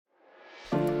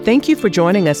Thank you for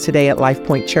joining us today at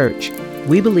LifePoint Church.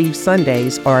 We believe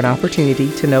Sundays are an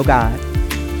opportunity to know God.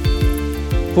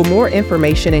 For more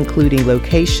information, including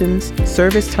locations,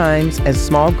 service times, and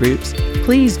small groups,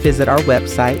 please visit our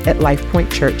website at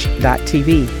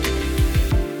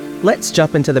lifepointchurch.tv. Let's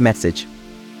jump into the message.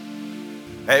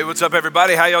 Hey, what's up,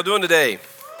 everybody? How y'all doing today?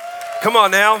 Come on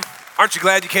now. Aren't you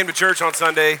glad you came to church on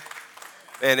Sunday?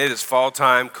 Man, it is fall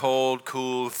time, cold,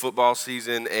 cool, football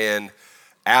season, and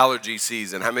allergy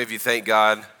season. How many of you thank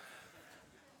God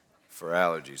for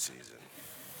allergy season?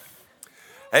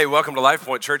 Hey, welcome to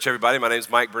LifePoint Church, everybody. My name is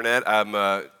Mike Burnette. I'm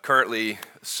currently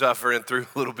suffering through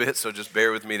a little bit, so just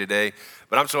bear with me today.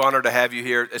 But I'm so honored to have you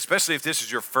here, especially if this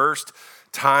is your first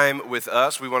time with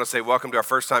us. We want to say welcome to our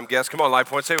first-time guests. Come on,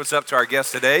 LifePoint, say what's up to our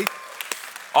guests today.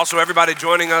 Also, everybody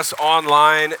joining us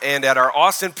online and at our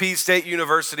Austin Peay State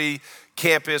University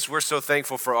campus. We're so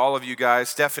thankful for all of you guys.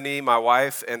 Stephanie, my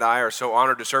wife, and I are so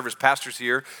honored to serve as pastors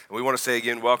here. And we want to say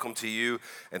again, welcome to you,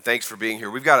 and thanks for being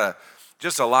here. We've got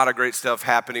just a lot of great stuff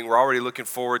happening. We're already looking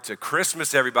forward to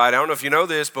Christmas, everybody. I don't know if you know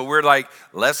this, but we're like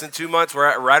less than 2 months.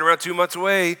 We're right around 2 months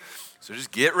away. So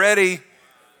just get ready.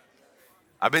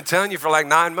 I've been telling you for like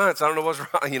 9 months. I don't know what's wrong,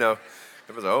 Everyone's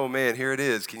like, oh man, here it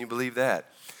is. Can you believe that?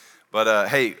 But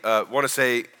hey, want to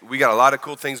say we got a lot of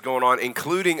cool things going on,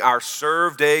 including our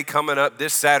Serve Day coming up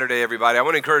this Saturday, everybody. I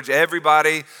want to encourage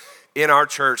everybody in our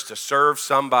church to serve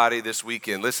somebody this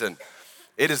weekend. Listen,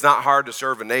 it is not hard to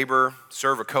serve a neighbor,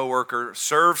 serve a coworker,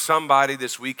 serve somebody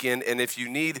this weekend. And if you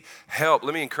need help,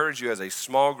 let me encourage you as a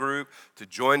small group to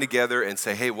join together and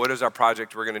say, hey, what is our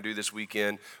project we're going to do this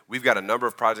weekend? We've got a number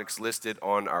of projects listed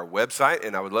on our website,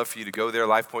 and I would love for you to go there,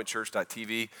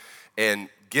 lifepointchurch.tv, and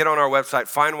get on our website,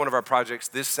 find one of our projects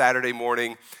this Saturday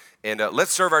morning, and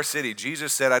let's serve our city.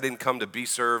 Jesus said, I didn't come to be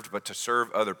served, but to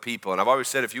serve other people. And I've always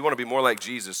said, if you want to be more like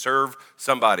Jesus, serve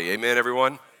somebody. Amen,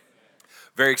 everyone?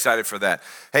 Very excited for that.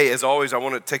 Hey, as always, I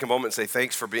want to take a moment and say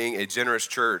thanks for being a generous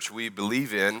church. We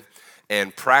believe in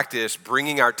and practice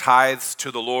bringing our tithes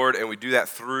to the Lord, and we do that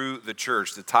through the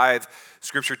church. The tithe,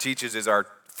 Scripture teaches, is our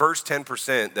first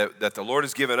 10% that the Lord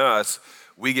has given us,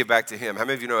 we give back to Him. How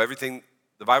many of you know everything?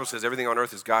 The Bible says everything on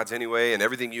earth is God's anyway, and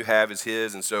everything you have is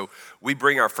His. And so we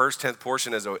bring our first 10th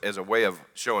portion as a way of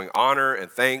showing honor and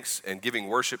thanks and giving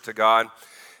worship to God.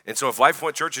 And so if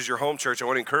LifePoint Church is your home church, I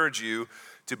want to encourage you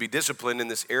to be disciplined in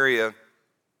this area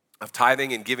of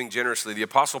tithing and giving generously. The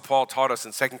Apostle Paul taught us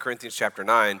in 2 Corinthians chapter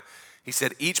 9, he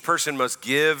said, each person must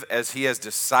give as he has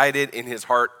decided in his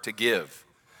heart to give,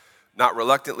 not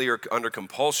reluctantly or under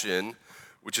compulsion,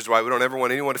 which is why we don't ever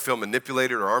want anyone to feel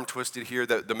manipulated or arm twisted here.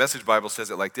 The Message Bible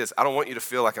says it like this: I don't want you to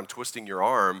feel like I'm twisting your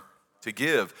arm to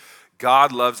give.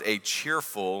 God loves a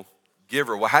cheerful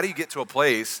giver. Well, how do you get to a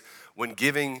place when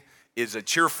giving is a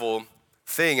cheerful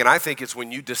thing? And I think it's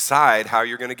when you decide how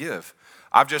you're going to give.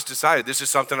 I've just decided this is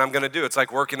something I'm going to do. It's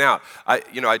like working out.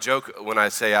 I joke when I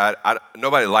say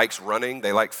nobody likes running.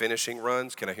 They like finishing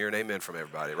runs. Can I hear an amen from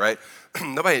everybody, right?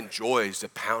 Nobody enjoys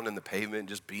just pounding the pavement and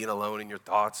just being alone in your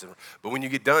thoughts. But when you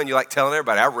get done, you like telling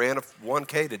everybody, I ran a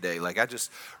 1K today. Like I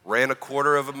just ran a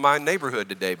quarter of my neighborhood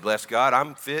today. Bless God,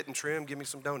 I'm fit and trim. Give me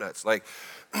some donuts.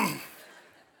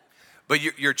 But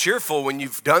you're cheerful when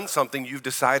you've done something you've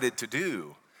decided to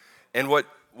do. And what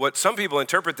some people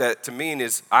interpret that to mean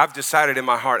is I've decided in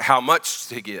my heart how much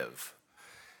to give.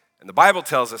 And the Bible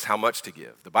tells us how much to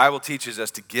give. The Bible teaches us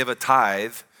to give a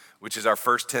tithe, which is our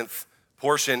first 10th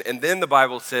portion. And then the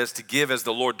Bible says to give as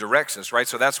the Lord directs us, right?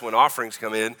 So that's when offerings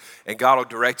come in, and God will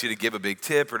direct you to give a big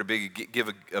tip or to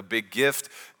give a big gift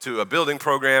to a building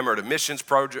program or to missions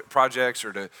projects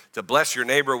or to bless your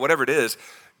neighbor, whatever it is.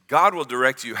 God will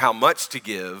direct you how much to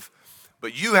give,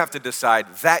 but you have to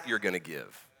decide that you're going to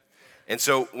give. And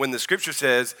so when the Scripture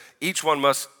says each one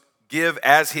must give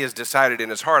as he has decided in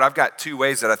his heart, I've got two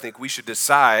ways that I think we should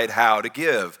decide how to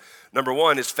give. Number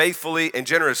one is faithfully and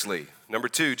generously. Number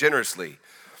two, generously.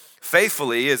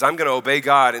 Faithfully is I'm going to obey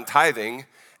God in tithing,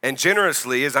 and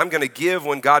generously is I'm going to give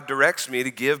when God directs me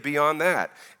to give beyond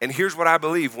that. And here's what I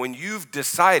believe. When you've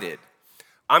decided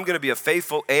I'm going to be a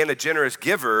faithful and a generous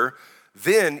giver,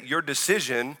 then your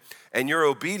decision and your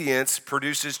obedience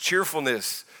produces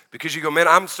cheerfulness. Because you go, man,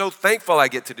 I'm so thankful I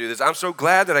get to do this. I'm so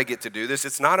glad that I get to do this.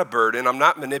 It's not a burden. I'm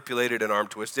not manipulated and arm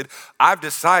twisted. I've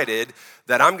decided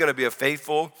that I'm going to be a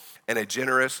faithful and a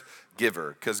generous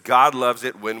giver because God loves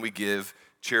it when we give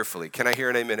cheerfully. Can I hear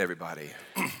an amen, everybody?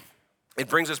 It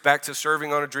brings us back to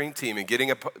serving on a dream team and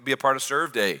be a part of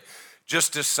Serve Day.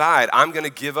 Just decide I'm going to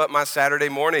give up my Saturday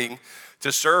morning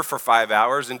to serve for 5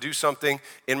 hours and do something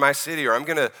in my city. Or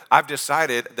I've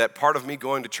decided that part of me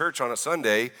going to church on a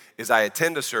Sunday is I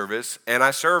attend a service and I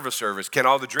serve a service. Can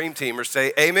all the dream teamers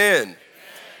say amen?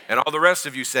 And all the rest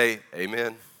of you say,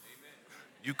 amen.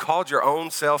 You called your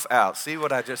own self out. See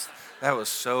what that was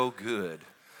so good.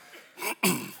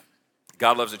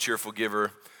 God loves a cheerful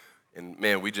giver. And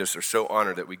man, we just are so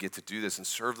honored that we get to do this and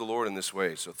serve the Lord in this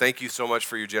way. So thank you so much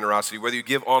for your generosity. Whether you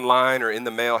give online or in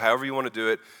the mail, however you want to do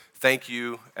it, thank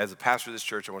you. As a pastor of this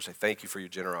church, I want to say thank you for your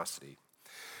generosity.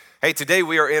 Hey, today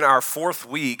we are in our 4th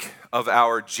week of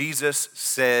our Jesus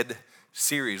Said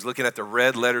series, looking at the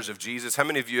red letters of Jesus. How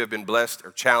many of you have been blessed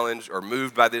or challenged or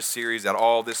moved by this series at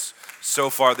all so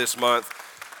far this month?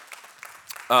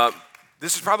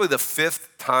 This is probably the 5th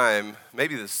time,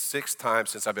 maybe the 6th time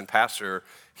since I've been pastor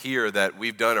here that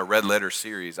we've done a red letter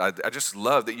series. I just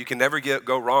love that you can never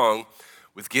go wrong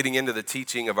with getting into the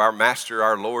teaching of our Master,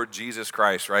 our Lord Jesus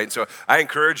Christ, right? And so I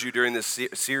encourage you during this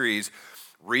series,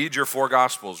 read your 4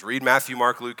 Gospels. Read Matthew,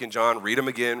 Mark, Luke, and John. Read them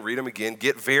again.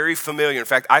 Get very familiar. In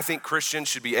fact, I think Christians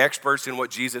should be experts in what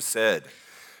Jesus said.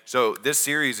 So this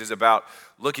series is about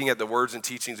looking at the words and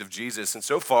teachings of Jesus. And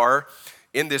so far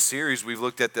in this series, we've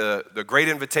looked at the great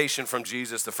invitation from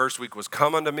Jesus. The first week was,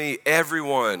 come unto me,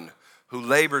 everyone who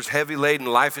labors heavy laden.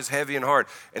 Life is heavy and hard.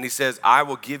 And he says, I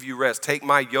will give you rest. Take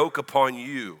my yoke upon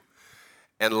you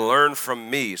and learn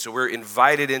from me. So we're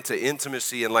invited into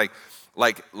intimacy and like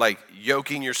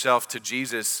yoking yourself to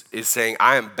Jesus is saying,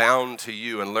 I am bound to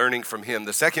you and learning from him.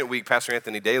 The second week, Pastor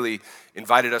Anthony Daly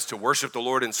invited us to worship the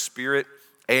Lord in spirit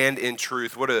and in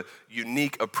truth. What a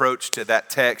unique approach to that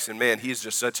text. And man, he's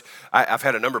just I've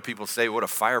had a number of people say what a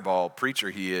fireball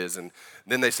preacher he is. And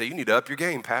then they say, you need to up your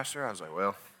game, Pastor. I was like,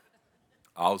 well,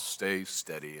 I'll stay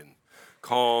steady and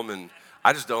calm. And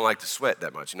I just don't like to sweat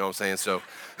that much. You know what I'm saying? So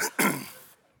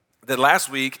then last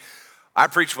week, I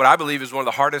preached what I believe is one of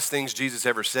the hardest things Jesus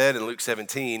ever said in Luke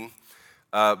 17.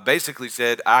 Basically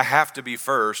said, I have to be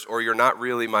first or you're not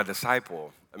really my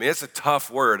disciple. I mean, it's a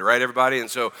tough word, right, everybody? And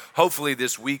so hopefully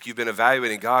this week you've been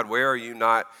evaluating, God, where are you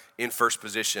not in first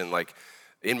position, like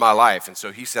in my life? And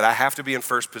so he said, I have to be in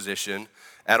first position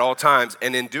at all times.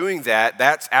 And in doing that,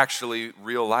 that's actually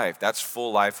real life. That's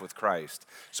full life with Christ.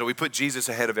 So we put Jesus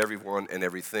ahead of everyone and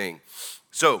everything.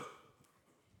 So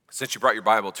since you brought your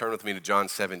Bible, turn with me to John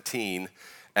 17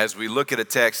 as we look at a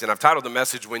text. And I've titled the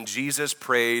message, When Jesus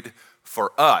Prayed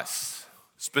for Us.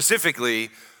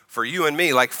 Specifically for you and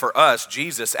me, like for us,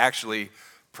 Jesus actually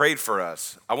prayed for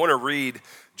us. I want to read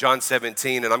John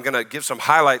 17, and I'm going to give some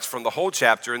highlights from the whole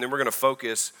chapter, and then we're going to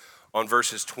focus on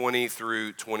verses 20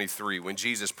 through 23, when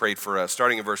Jesus prayed for us.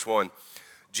 Starting in verse 1,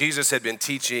 Jesus had been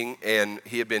teaching, and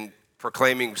he had been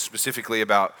proclaiming specifically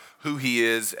about who he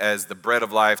is as the bread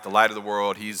of life, the light of the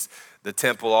world. He's the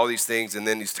temple, all these things. And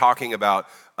then he's talking about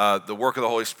the work of the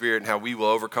Holy Spirit and how we will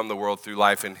overcome the world through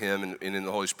life in him and in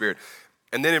the Holy Spirit.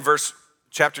 And then in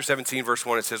chapter 17, verse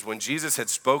 1, it says, when Jesus had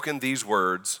spoken these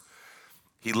words,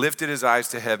 he lifted his eyes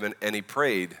to heaven and he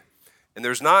prayed. And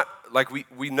there's not, like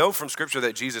we know from Scripture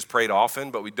that Jesus prayed often,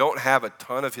 but we don't have a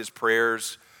ton of his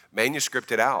prayers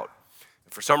manuscripted out.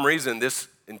 And for some reason, this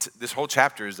whole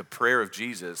chapter is the prayer of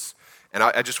Jesus. And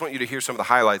I just want you to hear some of the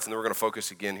highlights, and then we're going to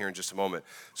focus again here in just a moment.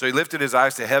 So he lifted his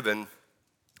eyes to heaven,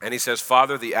 and he says,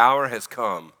 Father, the hour has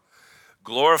come.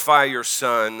 Glorify your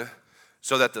Son,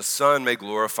 so that the Son may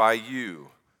glorify you.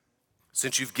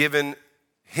 Since you've given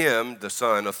him, the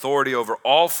Son, authority over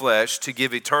all flesh to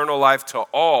give eternal life to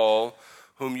all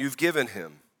whom you've given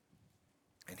him.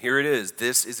 And here it is.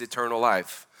 This is eternal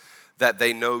life, that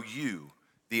they know you,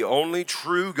 the only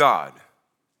true God,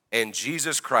 and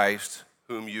Jesus Christ,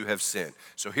 whom you have sent.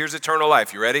 So here's eternal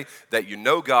life. You ready? That you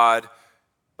know God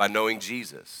by knowing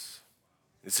Jesus.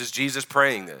 This is Jesus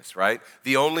praying this, right?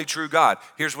 The only true God.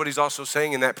 Here's what he's also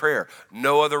saying in that prayer.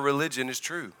 No other religion is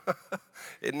true.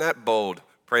 Isn't that bold?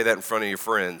 Pray that in front of your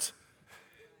friends.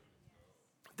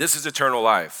 This is eternal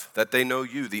life, that they know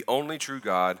you, the only true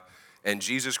God, and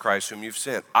Jesus Christ, whom you've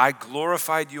sent. I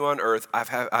glorified you on earth.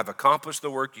 I've accomplished the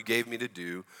work you gave me to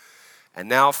do. And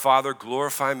now, Father,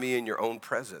 glorify me in your own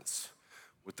presence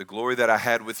with the glory that I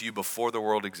had with you before the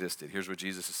world existed. Here's what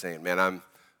Jesus is saying. Man,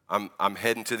 I'm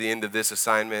heading to the end of this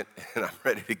assignment, and I'm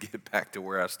ready to get back to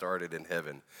where I started in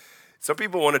heaven. Some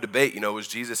people want to debate, was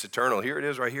Jesus eternal? Here it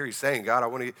is right here. He's saying, God, I'm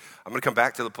going to come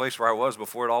back to the place where I was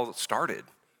before it all started.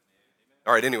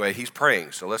 All right, anyway, he's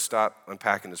praying, so let's stop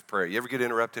unpacking his prayer. You ever get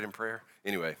interrupted in prayer?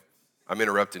 Anyway, I'm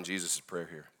interrupting Jesus' prayer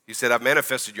here. He said, I've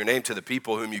manifested your name to the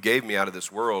people whom you gave me out of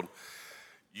this world.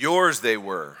 Yours they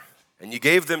were, and you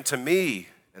gave them to me,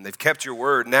 and they've kept your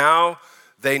word. Now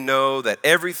they know that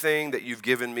everything that you've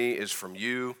given me is from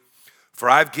you, for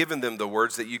I've given them the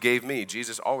words that you gave me.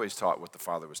 Jesus always taught what the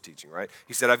Father was teaching, right?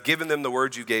 He said, I've given them the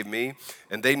words you gave me,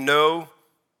 and they know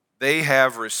they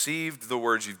have received the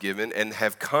words you've given and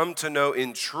have come to know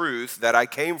in truth that I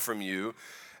came from you,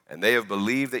 and they have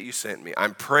believed that you sent me.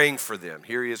 I'm praying for them.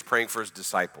 Here he is praying for his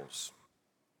disciples.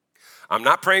 I'm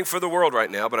not praying for the world right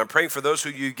now, but I'm praying for those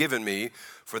who you've given me,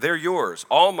 for they're yours.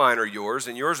 All mine are yours,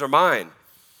 and yours are mine.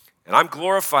 And I'm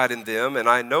glorified in them, and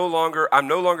I'm no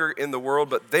longer in the world,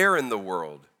 but they're in the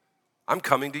world. I'm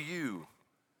coming to you.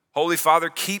 Holy Father,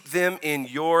 keep them in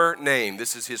your name.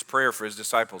 This is his prayer for his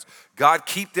disciples. God,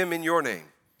 keep them in your name,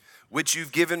 which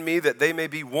you've given me, that they may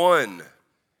be one,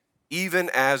 even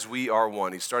as we are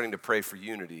one. He's starting to pray for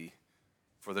unity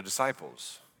for the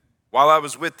disciples. While I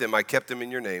was with them, I kept them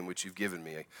in your name, which you've given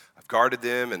me. I've guarded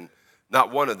them, and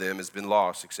not one of them has been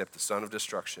lost except the son of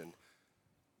destruction.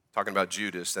 Talking about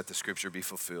Judas, that the scripture be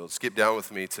fulfilled. Skip down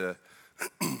with me to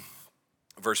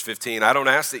verse 15. I don't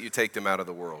ask that you take them out of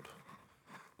the world.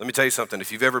 Let me tell you something.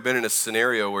 If you've ever been in a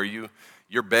scenario where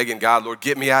you're begging God, Lord,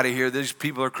 get me out of here. These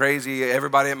people are crazy.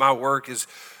 Everybody at my work is,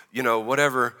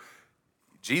 whatever.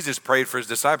 Jesus prayed for his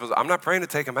disciples. I'm not praying to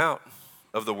take them out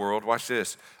of the world. Watch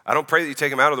this. I don't pray that you take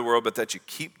them out of the world, but that you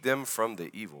keep them from the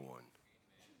evil one.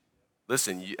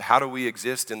 Listen, how do we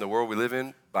exist in the world we live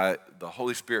in? By the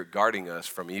Holy Spirit guarding us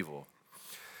from evil.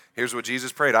 Here's what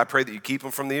Jesus prayed. I pray that you keep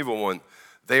them from the evil one.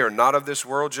 They are not of this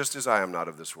world, just as I am not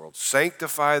of this world.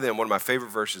 Sanctify them. One of my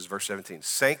favorite verses, verse 17.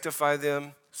 Sanctify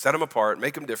them, set them apart,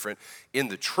 make them different in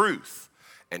the truth.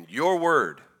 And your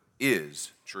word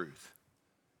is truth.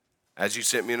 As you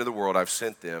sent me into the world, I've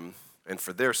sent them. And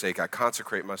for their sake, I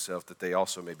consecrate myself that they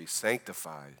also may be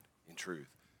sanctified in truth.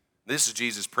 This is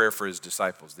Jesus' prayer for his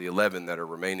disciples, the 11 that are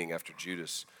remaining after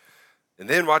Judas. And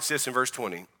then watch this in verse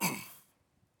 20.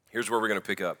 Here's where we're going to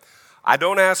pick up. I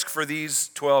don't ask for these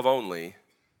 12 only,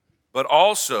 but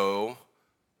also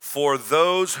for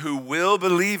those who will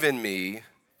believe in me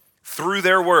through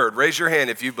their word. Raise your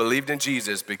hand if you believed in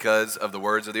Jesus because of the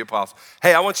words of the apostles.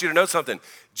 Hey, I want you to know something.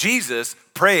 Jesus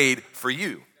prayed for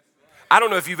you. I don't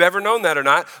know if you've ever known that or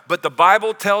not, but the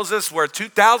Bible tells us where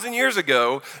 2,000 years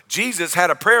ago, Jesus had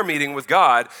a prayer meeting with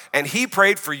God, and he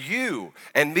prayed for you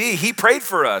and me. He prayed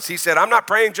for us. He said, I'm not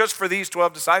praying just for these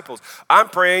 12 disciples. I'm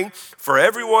praying for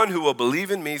everyone who will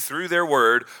believe in me through their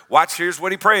word. Watch, here's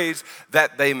what he prays,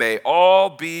 that they may all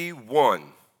be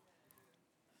one.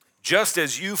 Just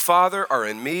as you, Father, are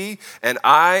in me, and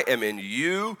I am in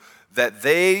you, that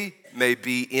they may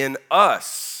be in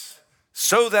us,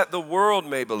 so that the world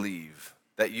may believe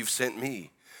that you've sent me.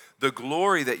 The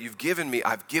glory that you've given me,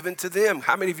 I've given to them.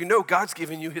 How many of you know God's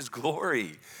given you his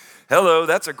glory? Hello,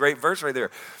 that's a great verse right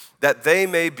there. That they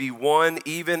may be one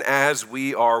even as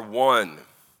we are one.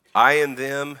 I and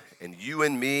them and you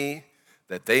and me,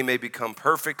 that they may become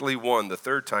perfectly one. The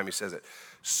third time he says it.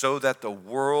 So that the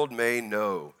world may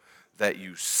know that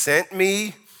you sent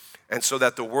me, and so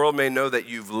that the world may know that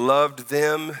you've loved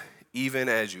them even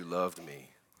as you loved me.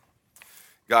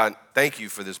 God, thank you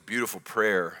for this beautiful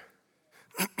prayer.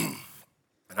 And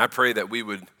I pray that we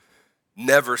would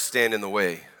never stand in the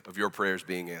way of your prayers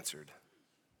being answered.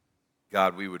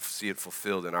 God, we would see it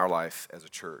fulfilled in our life as a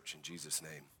church. In Jesus'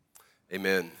 name,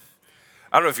 amen.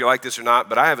 I don't know if you like this or not,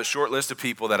 but I have a short list of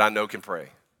people that I know can pray.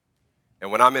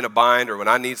 And when I'm in a bind or when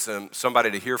I need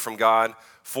somebody to hear from God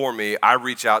for me, I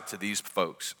reach out to these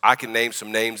folks. I can name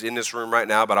some names in this room right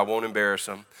now, but I won't embarrass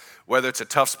them. Whether it's a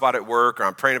tough spot at work or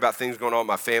I'm praying about things going on in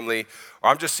my family or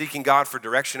I'm just seeking God for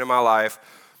direction in my life,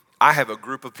 I have a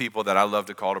group of people that I love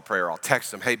to call to prayer. I'll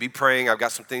text them, hey, be praying. I've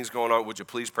got some things going on. Would you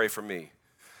please pray for me?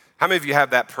 How many of you have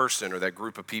that person or that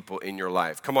group of people in your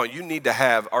life? Come on, you need to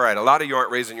have, all right, a lot of you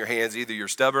aren't raising your hands. Either you're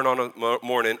stubborn on a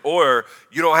morning or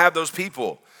you don't have those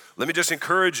people. Let me just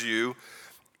encourage you.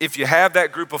 If you have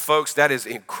that group of folks, that is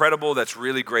incredible. That's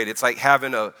really great. It's like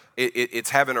having a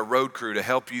road crew to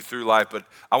help you through life. But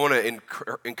I want to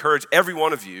encourage every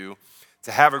one of you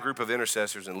to have a group of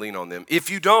intercessors and lean on them. If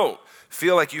you don't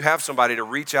feel like you have somebody to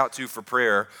reach out to for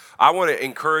prayer, I want to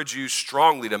encourage you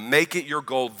strongly to make it your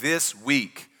goal this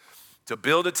week to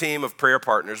build a team of prayer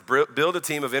partners, build a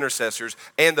team of intercessors.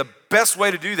 And the best way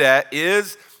to do that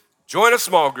is join a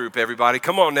small group, everybody.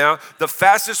 Come on now. The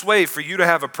fastest way for you to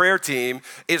have a prayer team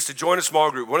is to join a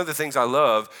small group. One of the things I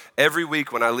love every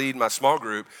week when I lead my small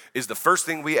group is the first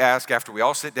thing we ask after we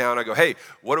all sit down. I go, hey,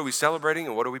 what are we celebrating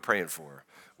and what are we praying for?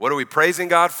 What are we praising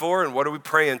God for and what are we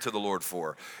praying to the Lord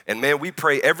for? And man, we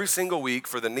pray every single week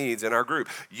for the needs in our group.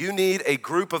 You need a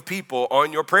group of people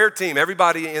on your prayer team.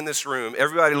 Everybody in this room,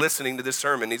 everybody listening to this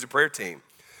sermon needs a prayer team.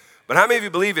 But how many of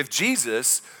you believe if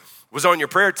Jesus was on your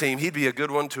prayer team, he'd be a good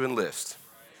one to enlist?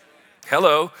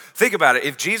 Hello. Think about it.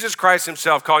 If Jesus Christ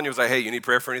himself called you and was like, hey, you need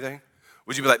prayer for anything?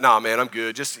 Would you be like, nah, man, I'm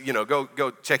good. Just,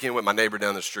 go check in with my neighbor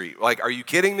down the street. Like, are you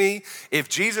kidding me? If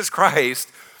Jesus Christ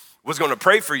was going to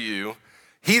pray for you,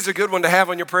 he's a good one to have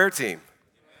on your prayer team.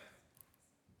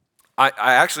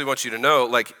 I actually want you to know,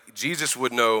 like, Jesus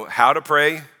would know how to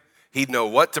pray. He'd know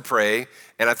what to pray.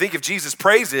 And I think if Jesus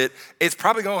prays it, it's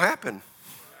probably going to happen.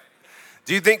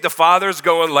 Do you think the Father's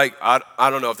going like, I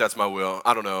don't know if that's my will.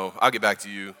 I don't know. I'll get back to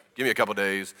you. Give me a couple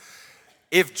days.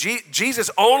 If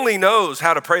Jesus only knows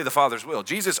how to pray the Father's will.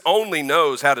 Jesus only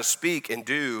knows how to speak and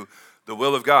do the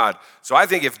will of God. So I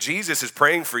think if Jesus is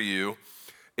praying for you,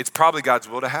 it's probably God's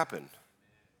will to happen.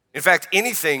 In fact,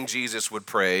 anything Jesus would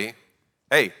pray,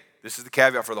 hey, this is the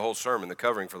caveat for the whole sermon, the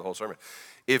covering for the whole sermon.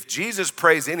 If Jesus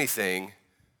prays anything,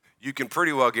 you can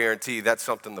pretty well guarantee that's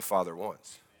something the Father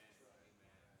wants.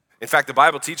 In fact, the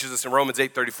Bible teaches us in Romans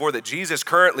 8:34 that Jesus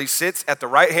currently sits at the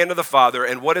right hand of the Father,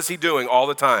 and what is he doing all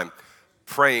the time?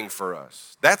 Praying for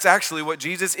us. That's actually what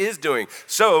Jesus is doing.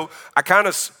 So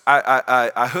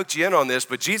I hooked you in on this,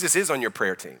 but Jesus is on your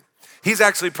prayer team. He's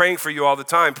actually praying for you all the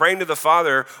time, praying to the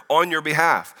Father on your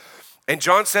behalf. And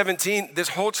John 17, this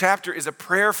whole chapter is a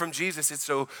prayer from Jesus. It's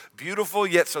so beautiful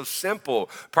yet so simple.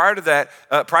 Prior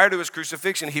to his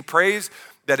crucifixion, he prays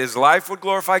that his life would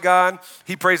glorify God.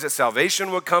 He prays that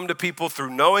salvation would come to people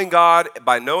through knowing God,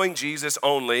 by knowing Jesus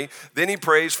only. Then he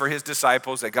prays for his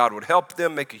disciples that God would help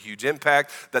them make a huge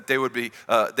impact, that they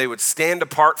would stand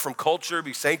apart from culture,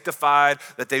 be sanctified,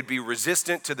 that they'd be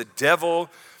resistant to the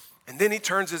devil. And then he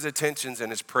turns his attentions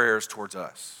and his prayers towards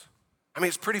us. I mean,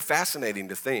 it's pretty fascinating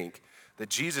to think that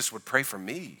Jesus would pray for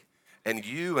me and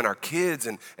you and our kids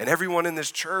and everyone in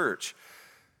this church.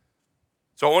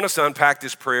 So I want us to unpack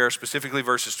this prayer, specifically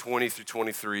verses 20 through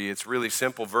 23. It's a really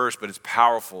simple verse, but it's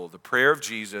powerful. The prayer of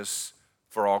Jesus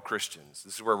for all Christians.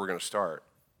 This is where we're going to start.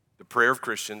 The prayer of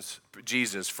Christians,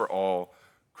 Jesus for all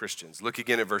Christians. Look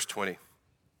again at verse 20.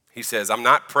 He says, I'm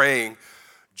not praying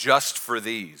just for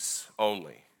these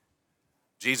only.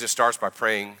 Jesus starts by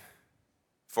praying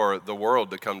for the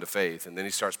world to come to faith. And then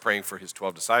he starts praying for his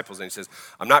 12 disciples. And he says,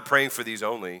 I'm not praying for these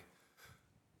only,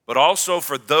 but also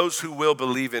for those who will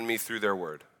believe in me through their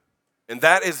word. And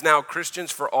that is now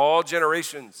Christians for all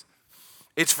generations.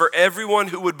 It's for everyone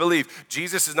who would believe.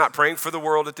 Jesus is not praying for the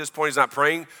world at this point. He's not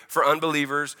praying for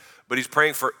unbelievers, but he's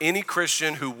praying for any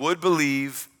Christian who would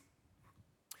believe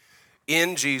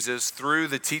in Jesus through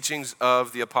the teachings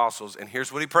of the apostles. And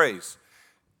here's what he prays.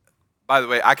 By the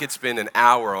way, I could spend an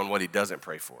hour on what he doesn't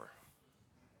pray for.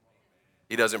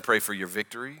 He doesn't pray for your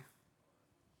victory.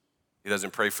 He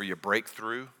doesn't pray for your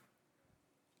breakthrough,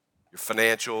 your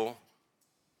financial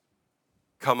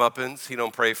comeuppance. He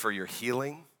don't pray for your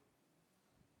healing.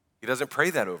 He doesn't pray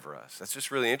that over us. That's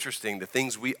just really interesting. The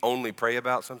things we only pray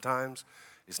about sometimes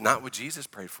is not what Jesus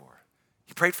prayed for.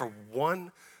 He prayed for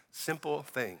one simple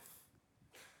thing.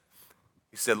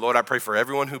 He said, Lord, I pray for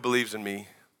everyone who believes in me,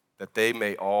 that they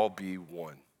may all be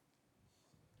one.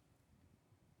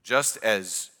 Just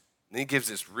as, and he gives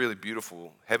this really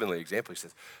beautiful heavenly example. He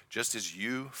says, just as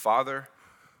you, Father,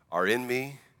 are in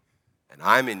me, and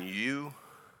I'm in you,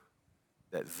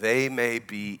 that they may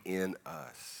be in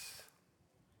us.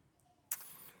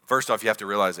 First off, you have to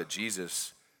realize that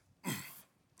Jesus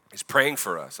is praying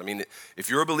for us. I mean, if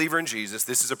you're a believer in Jesus,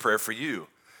 this is a prayer for you.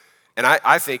 And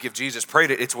I think if Jesus prayed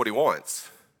it, it's what he wants.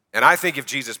 And I think if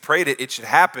Jesus prayed it, it should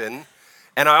happen.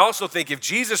 And I also think if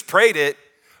Jesus prayed it,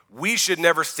 we should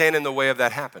never stand in the way of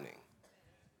that happening.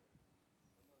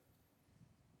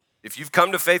 If you've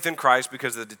come to faith in Christ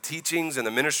because of the teachings and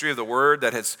the ministry of the word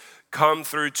that has come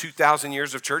through 2,000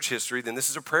 years of church history, then this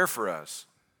is a prayer for us.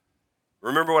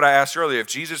 Remember what I asked earlier. If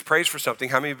Jesus prays for something,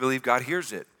 how many believe God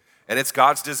hears it? And it's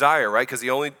God's desire, right? Because he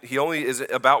only is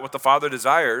about what the Father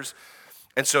desires.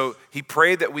 And so he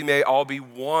prayed that we may all be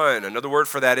one. Another word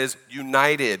for that is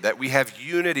united, that we have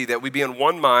unity, that we be in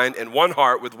one mind and one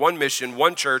heart with one mission,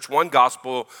 one church, one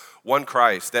gospel, one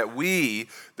Christ. That we,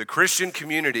 the Christian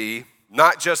community,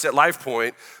 not just at Life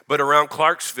Point, but around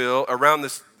Clarksville, around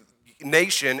this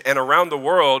nation, and around the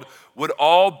world, would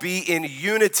all be in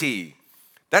unity.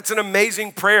 That's an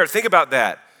amazing prayer. Think about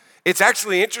that. It's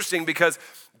actually interesting because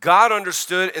God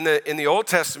understood in the Old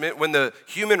Testament when the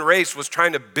human race was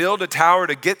trying to build a tower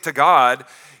to get to God,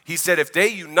 he said if they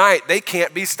unite, they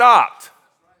can't be stopped.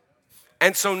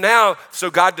 And so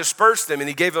God dispersed them and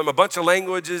he gave them a bunch of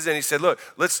languages and he said, look,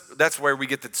 that's where we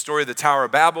get the story of the Tower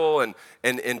of Babel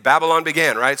and Babylon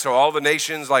began, right? So all the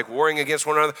nations like warring against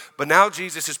one another. But now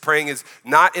Jesus is praying is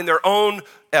not in their own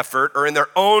effort or in their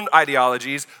own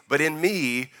ideologies, but in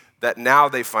me that now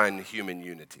they find human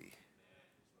unity.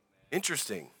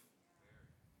 Interesting.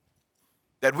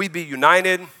 That we be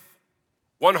united,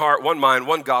 one heart, one mind,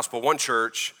 one gospel, one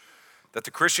church, that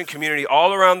the Christian community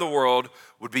all around the world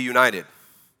would be united.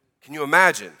 Can you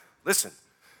imagine? Listen,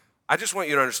 I just want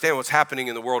you to understand what's happening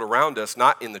in the world around us,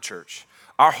 not in the church.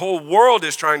 Our whole world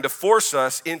is trying to force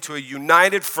us into a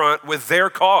united front with their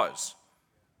cause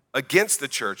against the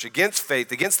church, against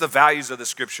faith, against the values of the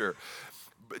scripture.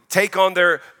 Take on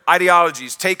their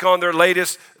ideologies, take on their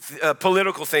latest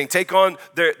political thing, take on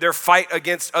their fight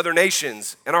against other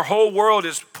nations. And our whole world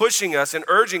is pushing us and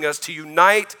urging us to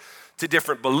unite to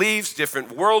different beliefs, different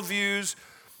worldviews.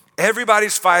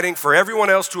 Everybody's fighting for everyone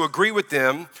else to agree with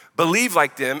them, believe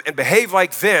like them, and behave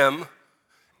like them.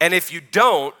 And if you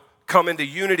don't come into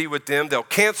unity with them, they'll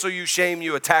cancel you, shame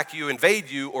you, attack you, invade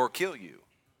you, or kill you.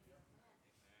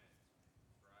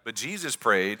 But Jesus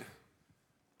prayed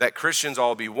that Christians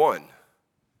all be one.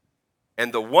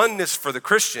 And the oneness for the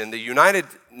Christian, the united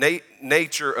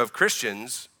nature of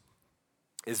Christians,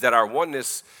 is that our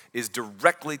oneness is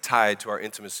directly tied to our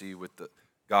intimacy with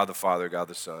God the Father, God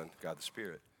the Son, God the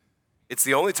Spirit. It's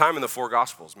the only time in the four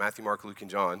Gospels, Matthew, Mark, Luke, and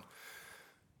John,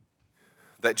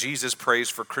 that Jesus prays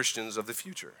for Christians of the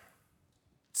future.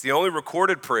 It's the only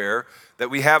recorded prayer that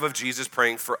we have of Jesus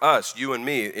praying for us, you and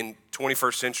me, in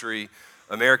 21st century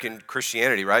American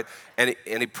Christianity, right? And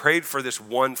he prayed for this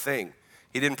one thing.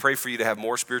 He didn't pray for you to have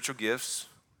more spiritual gifts.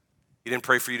 He didn't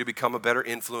pray for you to become a better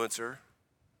influencer.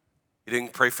 He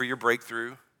didn't pray for your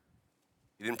breakthrough.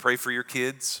 He didn't pray for your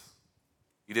kids.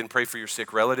 He didn't pray for your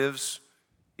sick relatives.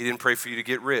 He didn't pray for you to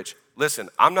get rich. Listen,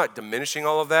 I'm not diminishing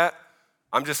all of that.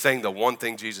 I'm just saying the one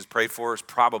thing Jesus prayed for is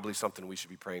probably something we should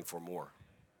be praying for more.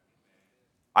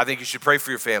 I think you should pray for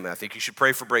your family. I think you should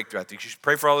pray for breakthrough. I think you should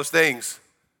pray for all those things.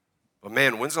 But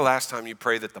man, when's the last time you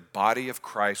prayed that the body of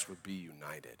Christ would be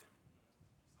united?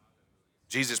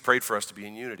 Jesus prayed for us to be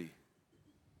in unity,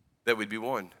 that we'd be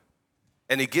one.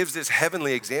 And he gives this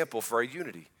heavenly example for our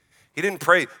unity. He didn't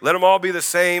pray, let them all be the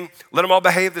same, let them all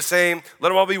behave the same, let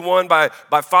them all be one by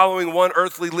following one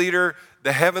earthly leader.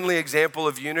 The heavenly example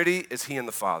of unity is he and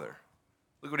the Father.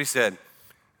 Look what he said.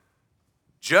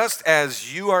 Just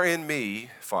as you are in me,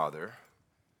 Father,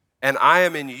 and I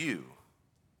am in you.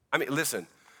 I mean, listen,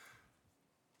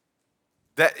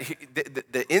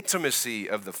 the intimacy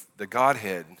of the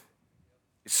Godhead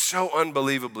is so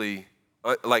unbelievably,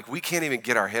 like we can't even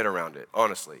get our head around it,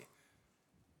 honestly.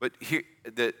 But here,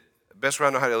 the best way I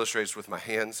know how to illustrate is with my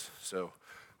hands, so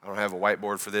I don't have a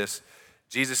whiteboard for this.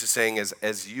 Jesus is saying,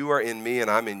 as you are in me and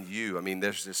I'm in you, I mean,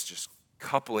 there's this just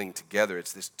coupling together.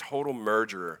 It's this total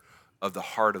merger of the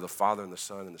heart of the Father and the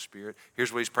Son and the Spirit.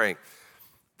 Here's what he's praying,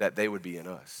 that they would be in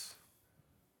us.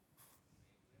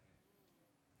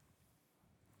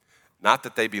 Not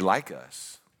that they be like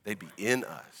us, they'd be in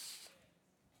us.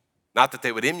 Not that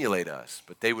they would emulate us,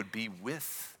 but they would be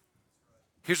with.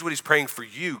 Here's what he's praying for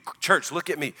you. Church, look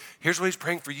at me. Here's what he's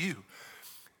praying for you.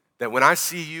 That when I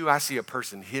see you, I see a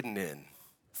person hidden in,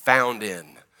 found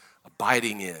in,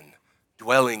 abiding in,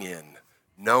 dwelling in,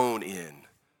 known in,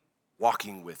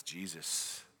 walking with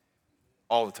Jesus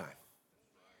all the time.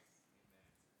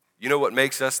 You know what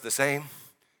makes us the same?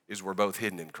 Is we're both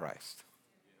hidden in Christ.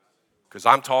 Because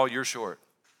I'm tall, you're short.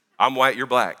 I'm white, you're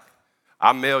black.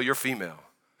 I'm male, you're female.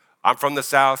 I'm from the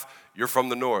south, you're from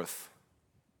the north.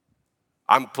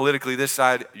 I'm politically this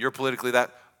side, you're politically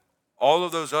that. All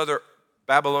of those other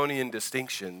Babylonian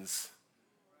distinctions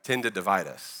tend to divide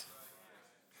us.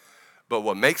 But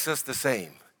what makes us the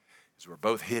same is we're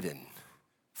both hidden,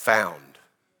 found,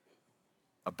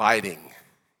 abiding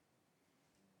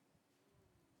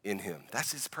in him.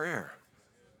 That's his prayer.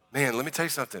 Man, let me tell you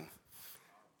something.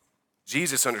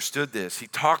 Jesus understood this. He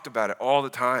talked about it all the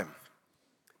time,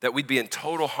 that we'd be in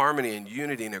total harmony and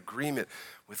unity and agreement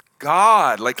with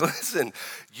God. Like, listen,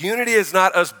 unity is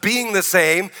not us being the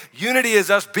same. Unity is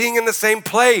us being in the same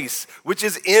place, which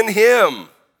is in him.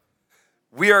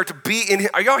 We are to be in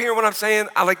him. Are y'all hearing what I'm saying?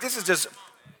 This is just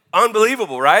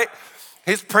unbelievable, right?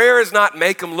 His prayer is not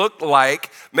make them look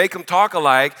alike, make them talk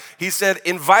alike. He said,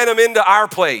 invite them into our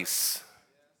place.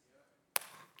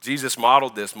 Jesus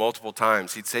modeled this multiple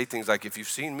times. He'd say things like, if you've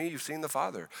seen me, you've seen the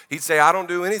Father. He'd say, I don't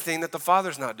do anything that the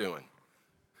Father's not doing.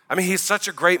 I mean, he's such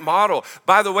a great model.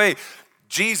 By the way,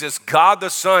 Jesus, God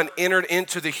the Son, entered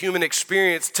into the human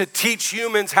experience to teach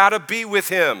humans how to be with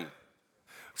him.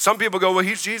 Some people go, well,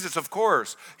 he's Jesus, of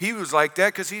course. He was like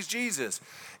that because he's Jesus.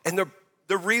 And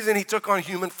the reason he took on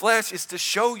human flesh is to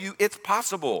show you it's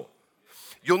possible.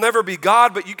 You'll never be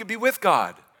God, but you can be with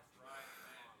God.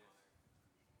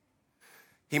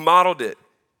 He modeled it.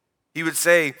 He would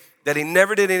say that he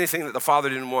never did anything that the Father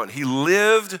didn't want. He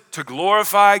lived to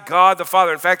glorify God the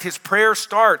Father. In fact, his prayer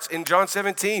starts in John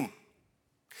 17.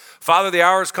 Father, the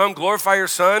hour has come, glorify your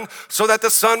Son, so that the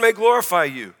Son may glorify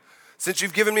you. Since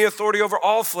you've given me authority over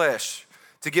all flesh,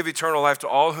 to give eternal life to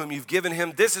all whom you've given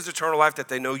him. This is eternal life, that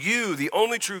they know you, the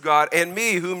only true God, and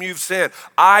me, whom you've sent.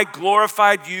 I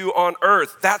glorified you on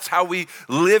earth. That's how we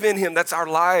live in him. That's our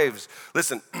lives.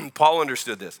 Listen, Paul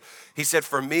understood this. He said,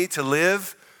 for me to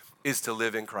live is to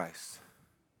live in Christ.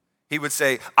 He would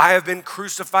say, I have been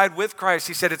crucified with Christ.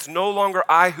 He said, it's no longer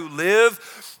I who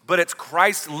live, but it's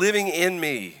Christ living in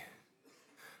me.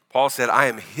 Paul said, I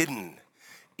am hidden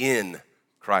in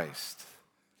Christ.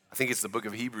 I think it's the book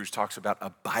of Hebrews talks about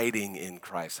abiding in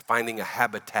Christ, finding a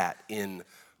habitat in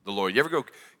the Lord. You ever go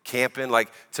camping? Like,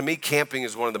 to me, camping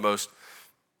is one of the most,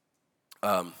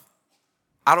 I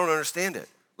don't understand it.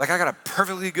 Like, I got a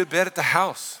perfectly good bed at the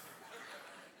house.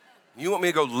 You want me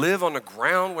to go live on the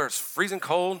ground where it's freezing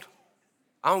cold?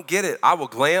 I don't get it. I will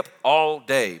glamp all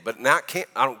day, but not camp.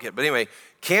 I don't get it. But anyway,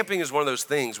 camping is one of those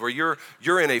things where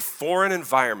you're in a foreign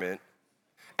environment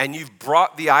and you've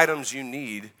brought the items you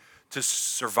need to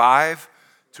survive,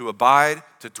 to abide,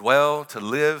 to dwell, to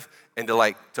live, and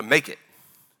to make it.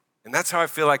 And that's how I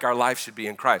feel like our life should be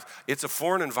in Christ. It's a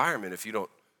foreign environment if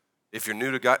you're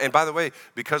new to God. And by the way,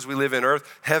 because we live in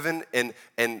earth, heaven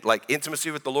and like intimacy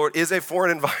with the Lord is a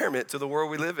foreign environment to the world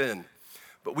we live in.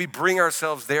 But we bring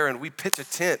ourselves there and we pitch a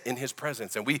tent in his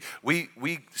presence and we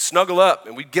snuggle up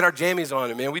and we get our jammies on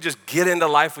and man, we just get into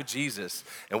life with Jesus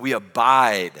and we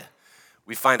abide.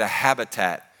 We find a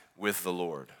habitat with the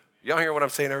Lord. Y'all hear what I'm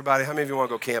saying, everybody? How many of you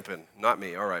want to go camping? Not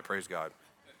me. All right, praise God.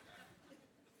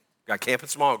 Got camping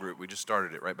small group. We just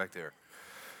started it right back there.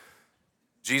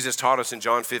 Jesus taught us in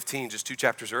John 15, just 2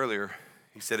 chapters earlier.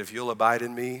 He said, if you'll abide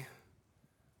in me.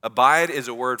 Abide is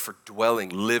a word for dwelling,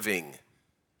 living.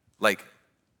 Like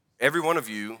every one of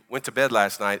you went to bed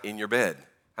last night in your bed.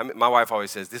 My wife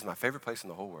always says, this is my favorite place in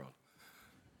the whole world.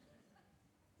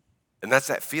 And that's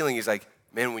that feeling. He's like,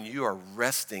 man, when you are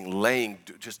resting, laying,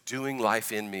 just doing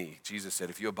life in me, Jesus said,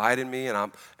 if you abide in me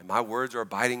and my words are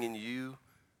abiding in you,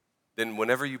 then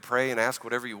whenever you pray and ask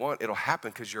whatever you want, it'll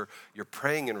happen because you're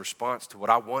praying in response to what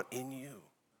I want in you.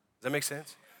 Does that make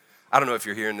sense? I don't know if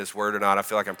you're hearing this word or not. I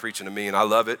feel like I'm preaching to me, and I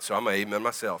love it, so I'm going to amen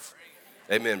myself.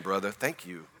 Amen, brother. Thank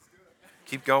you.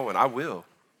 Keep going. I will.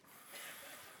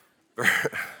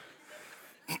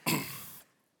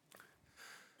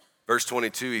 Verse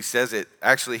 22, he says it.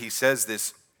 Actually, he says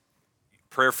this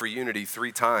prayer for unity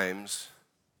 3 times.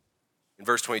 In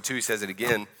verse 22, he says it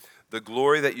again. The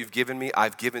glory that you've given me,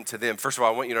 I've given to them. First of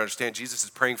all, I want you to understand, Jesus is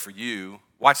praying for you.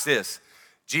 Watch this.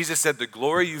 Jesus said, the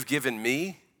glory you've given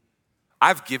me,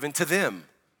 I've given to them.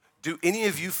 Do any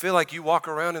of you feel like you walk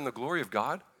around in the glory of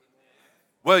God?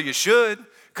 Well, you should,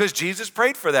 because Jesus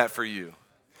prayed for that for you.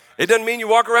 It doesn't mean you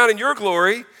walk around in your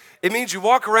glory. It means you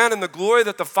walk around in the glory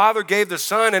that the Father gave the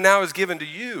Son and now is given to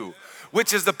you,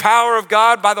 which is the power of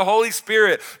God by the Holy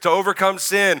Spirit to overcome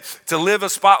sin, to live a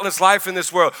spotless life in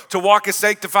this world, to walk as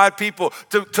sanctified people,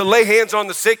 to lay hands on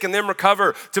the sick and then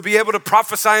recover, to be able to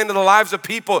prophesy into the lives of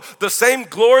people. The same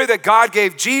glory that God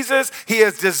gave Jesus, he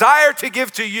has desired to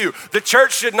give to you. The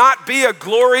church should not be a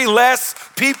glory-less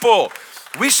people.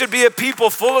 We should be a people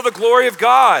full of the glory of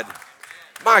God.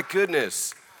 My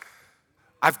goodness.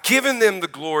 I've given them the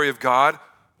glory of God.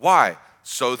 Why?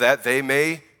 So that they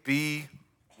may be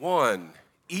one,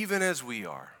 even as we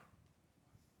are.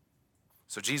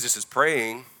 So Jesus is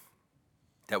praying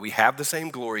that we have the same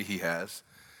glory he has,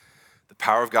 the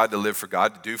power of God to live for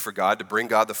God, to do for God, to bring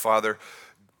God the Father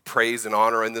praise and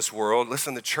honor in this world.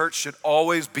 Listen, the church should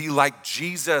always be like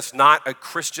Jesus, not a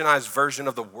Christianized version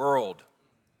of the world.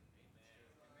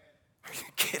 Are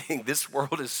you kidding? This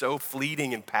world is so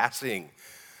fleeting and passing.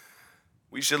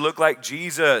 We should look like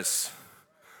Jesus.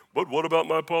 But what about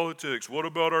my politics? What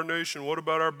about our nation? What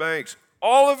about our banks?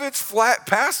 All of it's flat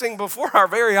passing before our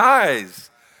very eyes.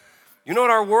 You know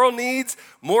what our world needs?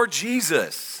 More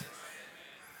Jesus.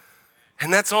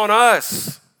 And that's on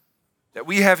us, that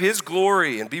we have his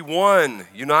glory and be one,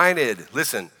 united.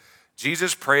 Listen,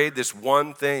 Jesus prayed this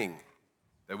one thing,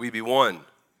 that we be one,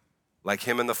 like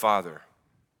him and the Father.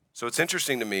 So it's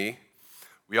interesting to me,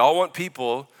 we all want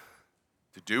people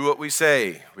to do what we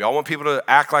say. We all want people to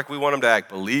act like we want them to act,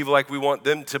 believe like we want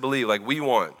them to believe, like we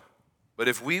want. But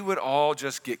if we would all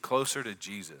just get closer to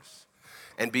Jesus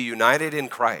and be united in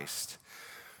Christ,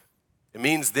 it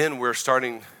means then we're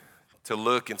starting to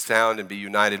look and sound and be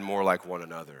united more like one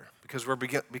another because we're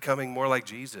becoming more like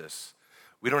Jesus.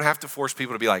 We don't have to force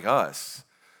people to be like us.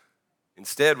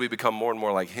 Instead, we become more and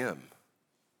more like him.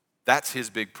 That's his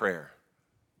big prayer.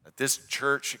 That this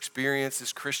church experience,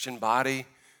 this Christian body,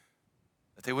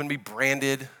 that they wouldn't be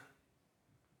branded.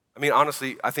 I mean,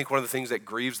 honestly, I think one of the things that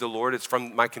grieves the Lord, it's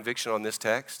from my conviction on this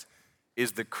text,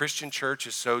 is the Christian church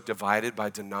is so divided by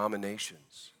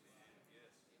denominations.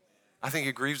 I think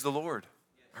it grieves the Lord.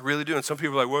 I really do. And some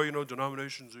people are like, well,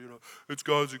 denominations, it's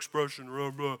God's expression,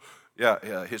 blah, blah.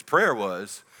 Yeah, his prayer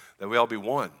was that we all be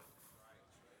one.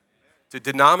 To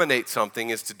denominate something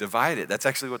is to divide it. That's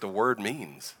actually what the word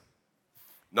means.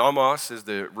 Nomos is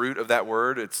the root of that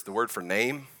word. It's the word for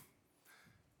name.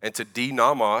 And to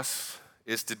denomos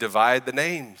is to divide the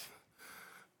names.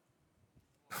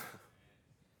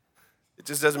 It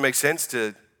just doesn't make sense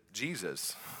to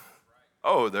Jesus.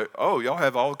 Y'all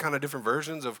have all kind of different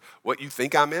versions of what you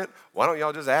think I meant? Why don't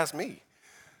y'all just ask me?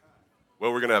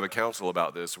 Well, we're going to have a council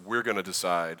about this. We're going to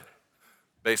decide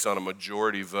based on a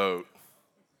majority vote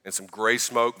and some gray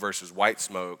smoke versus white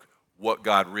smoke what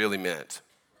God really meant.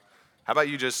 How about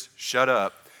you just shut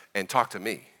up and talk to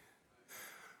me?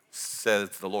 Says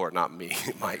the Lord, not me,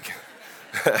 Mike.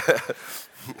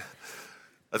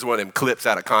 That's one of them clips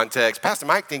out of context. Pastor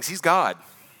Mike thinks he's God.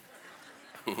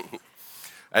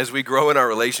 As we grow in our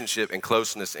relationship and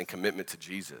closeness and commitment to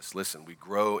Jesus, listen, we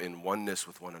grow in oneness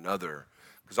with one another.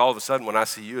 Because all of a sudden when I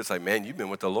see you, it's like, man, you've been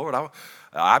with the Lord.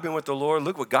 I've been with the Lord.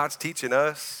 Look what God's teaching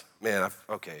us. Man,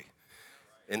 okay.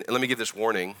 And let me give this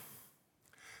warning.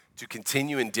 To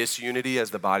continue in disunity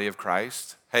as the body of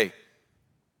Christ, hey,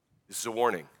 this is a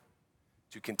warning.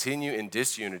 To continue in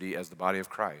disunity as the body of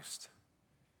Christ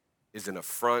is an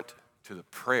affront to the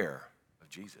prayer of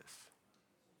Jesus.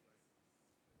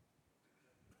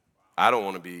 I don't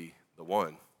want to be the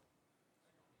one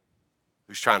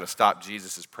who's trying to stop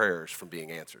Jesus' prayers from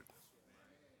being answered.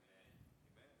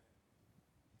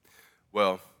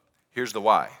 Well, here's the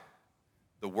why.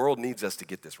 The world needs us to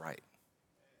get this right.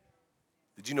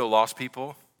 Did you know lost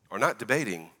people are not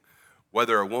debating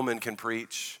whether a woman can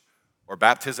preach or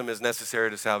baptism is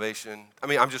necessary to salvation?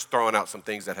 I'm just throwing out some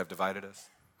things that have divided us.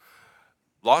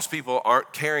 Lost people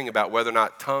aren't caring about whether or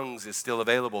not tongues is still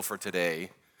available for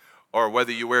today or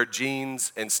whether you wear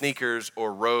jeans and sneakers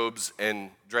or robes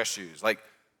and dress shoes. Like,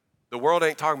 the world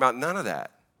ain't talking about none of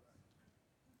that.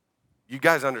 You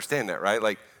guys understand that, right?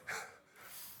 Like,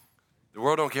 the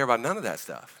world don't care about none of that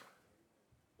stuff.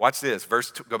 Watch this.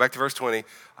 Go back to verse 20.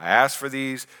 I ask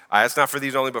not for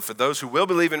these only, but for those who will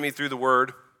believe in me through the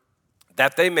word,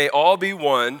 that they may all be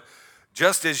one,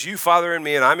 just as you, Father, in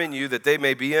me, and I'm in you, that they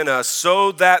may be in us,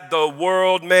 so that the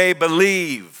world may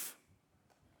believe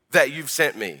that you've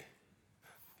sent me.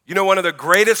 You know, one of the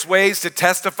greatest ways to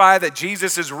testify that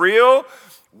Jesus is real,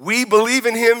 we believe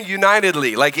in him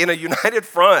unitedly, like in a united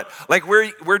front. Like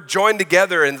we're joined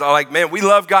together and like, man, we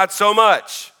love God so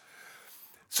much.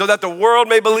 So that the world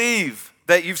may believe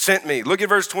that you've sent me. Look at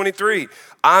verse 23.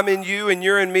 I'm in you and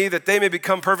you're in me, that they may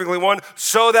become perfectly one,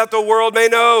 so that the world may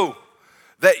know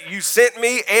that you sent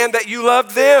me and that you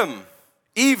loved them,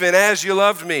 even as you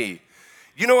loved me.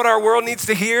 You know what our world needs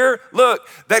to hear? Look,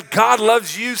 that God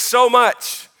loves you so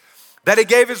much that he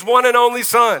gave his one and only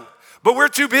son. But we're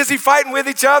too busy fighting with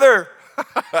each other.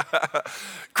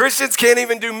 Christians can't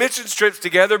even do missions trips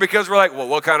together because we're like, well,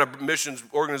 what kind of missions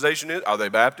organization is? Are they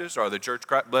Baptist? Are they Church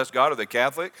Bless God? Are they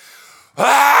Catholic?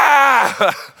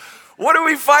 What are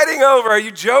we fighting over? Are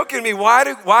you joking me?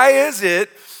 Why is it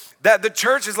that the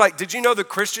church is like, did you know the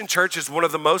Christian church is one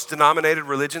of the most denominated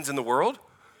religions in the world?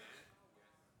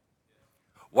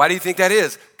 Why do you think that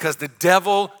is? Because the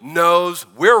devil knows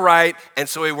we're right, and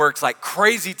so he works like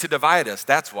crazy to divide us.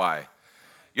 That's why.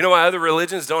 You know why other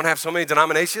religions don't have so many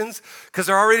denominations? Because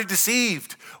they're already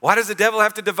deceived. Why does the devil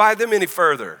have to divide them any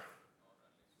further?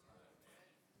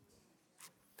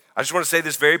 I just want to say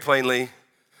this very plainly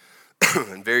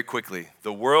and very quickly.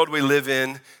 The world we live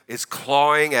in is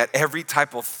clawing at every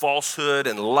type of falsehood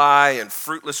and lie and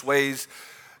fruitless ways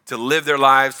to live their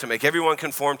lives, to make everyone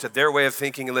conform to their way of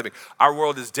thinking and living. Our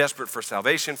world is desperate for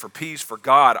salvation, for peace, for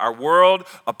God. Our world,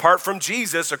 apart from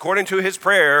Jesus, according to his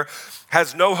prayer,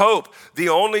 has no hope. The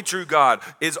only true God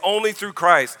is only through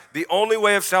Christ, the only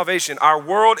way of salvation. Our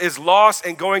world is lost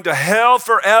and going to hell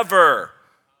forever.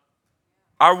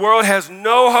 Our world has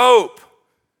no hope.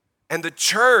 And the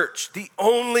church, the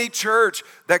only church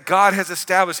that God has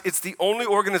established, it's the only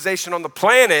organization on the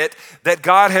planet that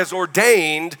God has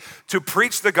ordained to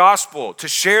preach the gospel, to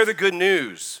share the good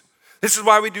news. This is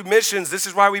why we do missions. This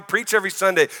is why we preach every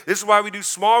Sunday. This is why we do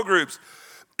small groups.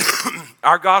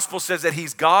 Our gospel says that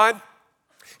he's God.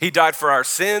 He died for our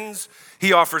sins.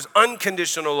 He offers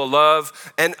unconditional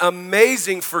love and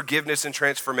amazing forgiveness and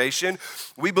transformation.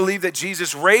 We believe that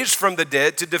Jesus raised from the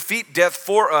dead to defeat death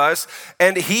for us,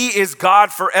 and he is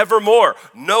God forevermore.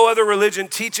 No other religion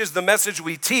teaches the message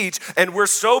we teach, and we're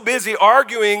so busy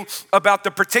arguing about the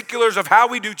particulars of how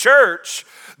we do church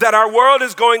that our world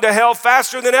is going to hell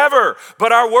faster than ever.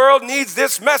 But our world needs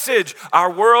this message.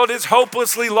 Our world is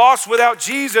hopelessly lost without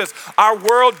Jesus. Our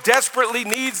world desperately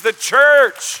needs the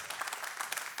church.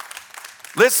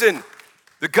 Listen,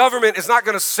 the government is not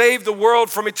going to save the world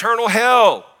from eternal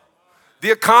hell.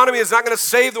 The economy is not going to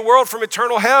save the world from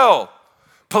eternal hell.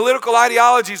 Political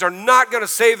ideologies are not going to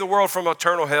save the world from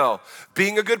eternal hell.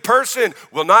 Being a good person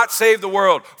will not save the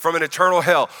world from an eternal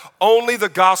hell. Only the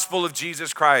gospel of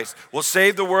Jesus Christ will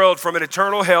save the world from an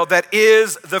eternal hell that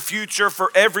is the future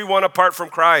for everyone apart from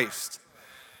Christ.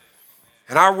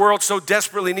 And our world so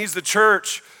desperately needs the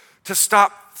church to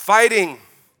stop fighting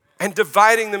and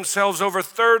dividing themselves over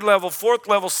third level, fourth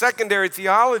level, secondary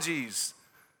theologies.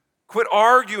 Quit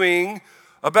arguing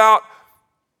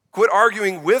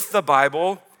with the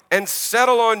Bible and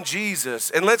settle on Jesus.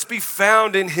 And let's be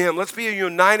found in him. Let's be a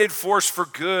united force for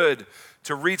good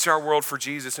to reach our world for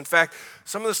Jesus. In fact,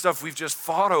 some of the stuff we've just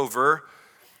fought over,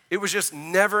 it was just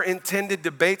never intended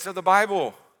debates of the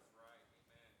Bible.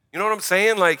 You know what I'm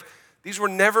saying? Like, these were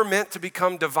never meant to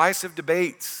become divisive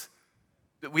debates.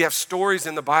 We have stories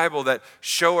in the Bible that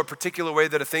show a particular way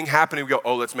that a thing happened, and we go,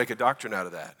 oh, let's make a doctrine out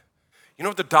of that. You know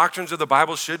what the doctrines of the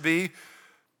Bible should be?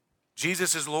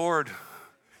 Jesus is Lord.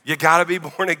 You gotta be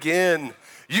born again.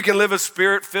 You can live a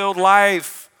spirit-filled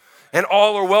life. And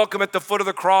all are welcome at the foot of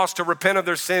the cross to repent of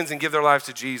their sins and give their lives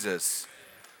to Jesus.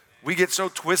 We get so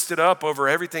twisted up over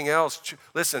everything else.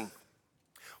 Listen,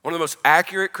 one of the most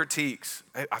accurate critiques,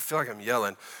 I feel like I'm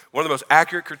yelling, one of the most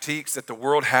accurate critiques that the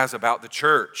world has about the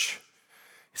church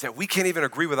is that we can't even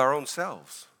agree with our own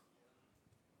selves.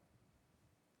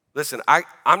 Listen,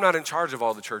 I'm not in charge of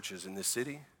all the churches in this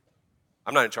city.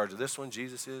 I'm not in charge of this one,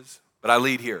 Jesus is, but I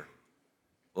lead here.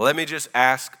 Let me just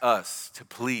ask us to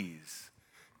please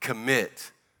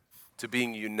commit to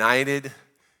being united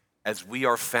as we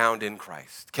are found in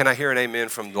Christ. Can I hear an amen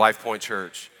from Life Point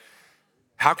Church?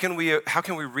 How can we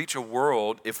reach a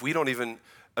world if we don't even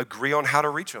agree on how to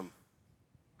reach them?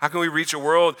 How can we reach a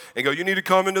world and go, you need to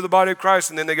come into the body of Christ,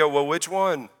 and then they go, well, which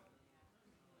one?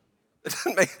 It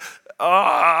doesn't make,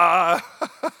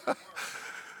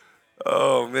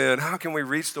 Oh man, how can we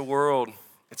reach the world?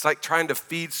 It's like trying to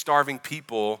feed starving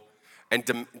people and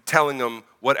telling them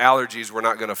what allergies we're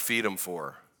not going to feed them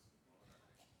for.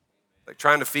 Like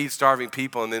trying to feed starving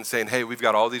people and then saying, hey, we've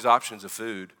got all these options of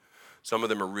food. Some of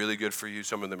them are really good for you.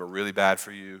 Some of them are really bad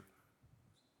for you.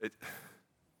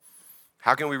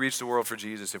 How can we reach the world for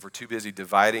Jesus if we're too busy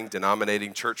dividing,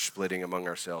 denominating, church splitting among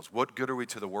ourselves? What good are we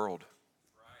to the world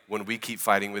when we keep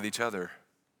fighting with each other?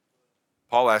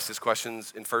 Paul asked his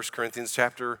questions in 1 Corinthians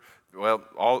chapter,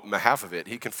 half of it.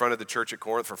 He confronted the church at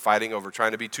Corinth for fighting over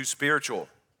trying to be too spiritual.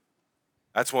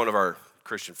 That's one of our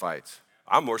Christian fights.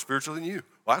 I'm more spiritual than you.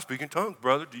 Well, I speak in tongues,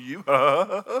 brother. Do you?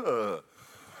 I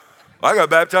got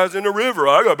baptized in the river.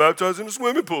 I got baptized in the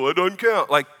swimming pool. It doesn't count.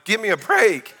 Like, give me a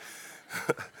break.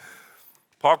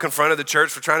 Paul confronted the church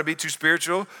for trying to be too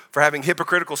spiritual, for having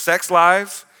hypocritical sex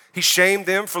lives. He shamed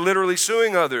them for literally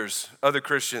suing other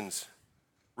Christians.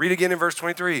 Read again in verse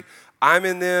 23. I'm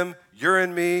in them, you're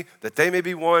in me, that they may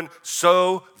be one,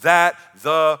 so that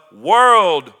the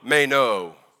world may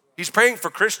know. He's praying for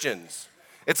Christians.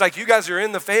 It's like you guys are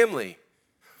in the family.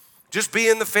 Just be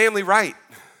in the family right.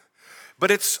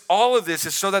 But it's all of this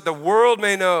is so that the world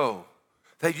may know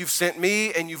that you've sent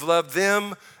me and you've loved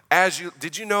them as you.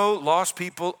 Did you know lost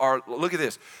people are, look at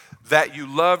this, that you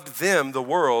loved them, the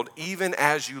world, even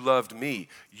as you loved me.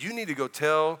 You need to go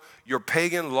tell your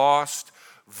pagan, lost,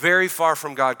 very far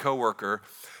from God coworker,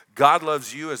 God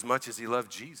loves you as much as he loved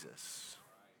Jesus.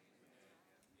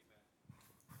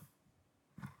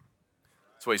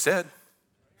 That's what he said.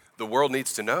 The world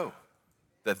needs to know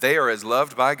that they are as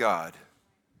loved by God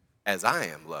as I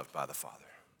am loved by the Father.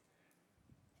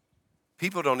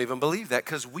 People don't even believe that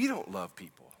because we don't love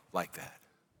people like that.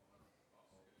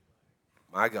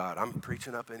 My God, I'm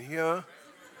preaching up in here.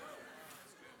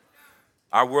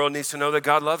 Our world needs to know that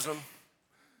God loves them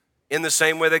in the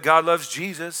same way that God loves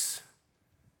Jesus.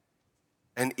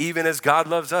 And even as God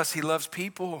loves us, he loves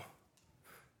people.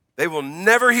 They will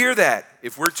never hear that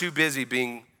if we're too busy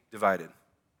being divided.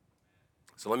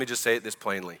 So let me just say it this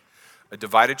plainly. A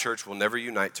divided church will never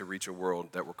unite to reach a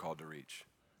world that we're called to reach.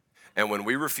 And when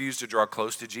we refuse to draw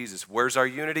close to Jesus, where's our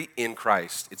unity? In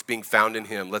Christ. It's being found in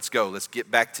him. Let's go. Let's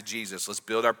get back to Jesus. Let's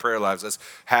build our prayer lives. Let's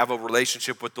have a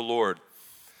relationship with the Lord.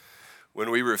 When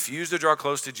we refuse to draw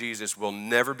close to Jesus, we'll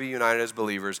never be united as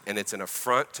believers, and it's an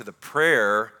affront to the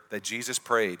prayer that Jesus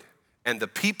prayed. And the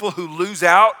people who lose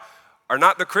out are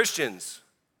not the Christians.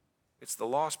 It's the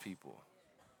lost people.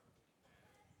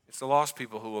 It's the lost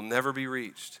people who will never be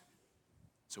reached.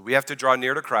 So we have to draw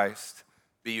near to Christ,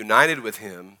 be united with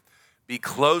him, be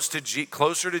closer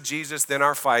to Jesus than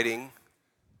our fighting,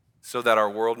 so that our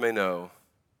world may know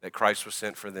that Christ was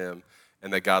sent for them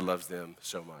and that God loves them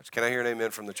so much. Can I hear an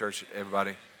amen from the church,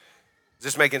 everybody? Is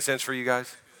this making sense for you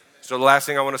guys? So the last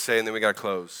thing I want to say, and then we got to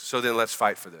close. So then let's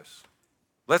fight for this.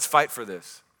 Let's fight for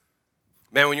this.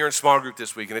 Man, when you're in small group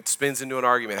this week and it spins into an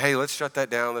argument, hey, let's shut that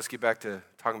down. Let's get back to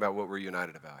talking about what we're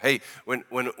united about. Hey, when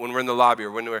we're in the lobby or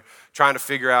when we're trying to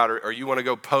figure out or you want to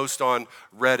go post on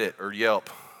Reddit or Yelp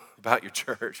about your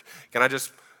church, can I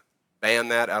just ban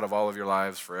that out of all of your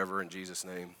lives forever in Jesus'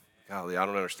 name? Golly, I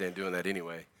don't understand doing that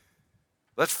anyway.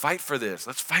 Let's fight for this.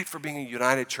 Let's fight for being a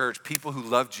united church, people who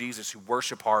love Jesus, who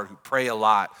worship hard, who pray a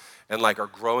lot, and are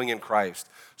growing in Christ.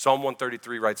 Psalm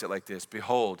 133 writes it like this: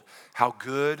 behold, how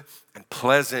good and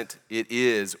pleasant it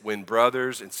is when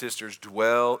brothers and sisters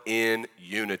dwell in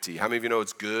unity. How many of you know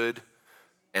it's good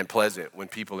and pleasant when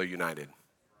people are united?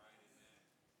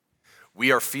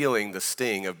 We are feeling the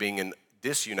sting of being in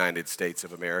disunited states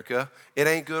of America. It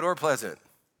ain't good or pleasant.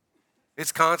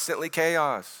 It's constantly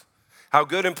chaos. How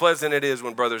good and pleasant it is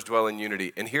when brothers dwell in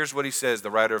unity. And here's what he says,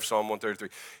 the writer of Psalm 133.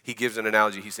 He gives an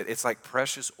analogy. He said, it's like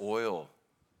precious oil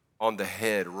on the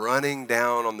head, running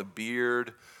down on the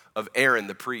beard of Aaron,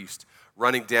 the priest,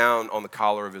 running down on the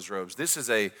collar of his robes. This is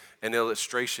an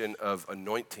illustration of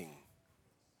anointing.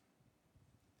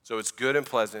 So it's good and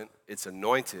pleasant. It's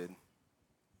anointed.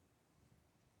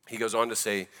 He goes on to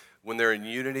say, when they're in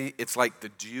unity, it's like the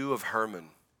dew of Hermon.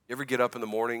 You ever get up in the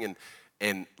morning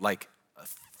and like a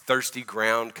thirsty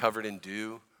ground covered in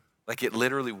dew? Like it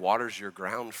literally waters your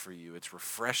ground for you. It's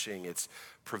refreshing. It's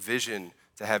provision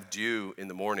to have dew in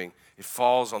the morning. It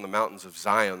falls on the mountains of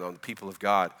Zion, on the people of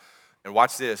God. And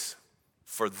watch this.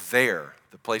 For there,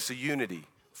 the place of unity,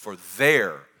 for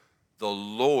there, the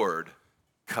Lord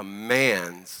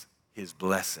commands his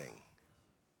blessing.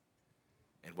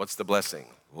 And what's the blessing?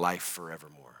 Life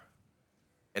forevermore.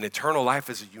 And eternal life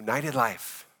is a united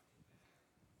life.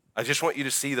 I just want you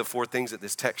to see the four things that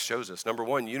this text shows us. Number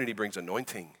one, unity brings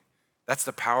anointing. That's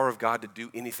the power of God to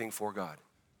do anything for God.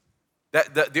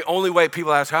 The only way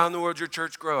people ask, how in the world does your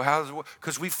church grow?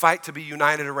 Because we fight to be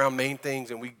united around main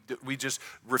things, and we just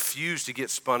refuse to get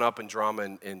spun up in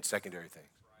drama and secondary things.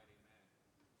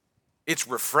 It's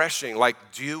refreshing, like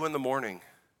dew in the morning.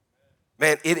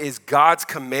 Man, it is God's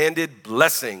commanded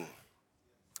blessing.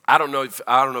 I don't know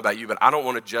about you, but I don't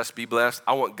want to just be blessed.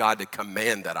 I want God to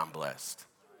command that I'm blessed.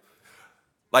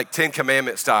 Like 10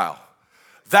 Commandment style.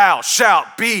 Thou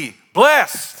shalt be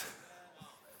blessed.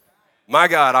 My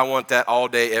God, I want that all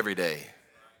day, every day.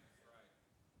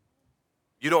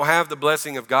 You don't have the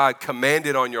blessing of God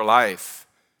commanded on your life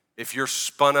if you're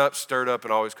spun up, stirred up,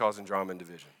 and always causing drama and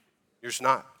division. You're just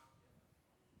not.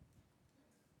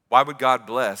 Why would God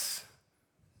bless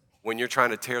when you're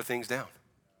trying to tear things down?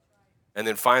 And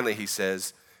then finally, he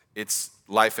says, it's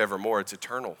life evermore. It's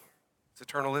eternal. It's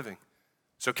eternal living.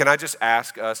 So can I just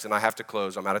ask us, and I have to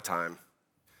close, I'm out of time.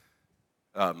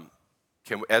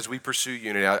 As we pursue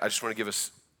unity, I just want to give us,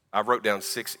 I wrote down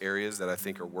 6 areas that I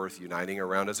think are worth uniting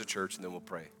around as a church, and then we'll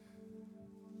pray.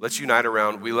 Let's unite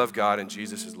around, we love God and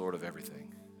Jesus is Lord of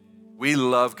everything. We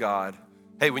love God.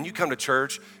 Hey, when you come to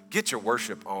church, get your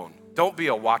worship on. Don't be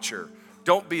a watcher.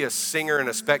 Don't be a singer and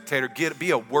a spectator. Be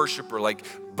a worshiper. Like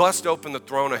bust open the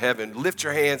throne of heaven. Lift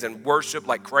your hands and worship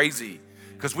like crazy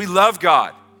because we love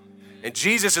God. And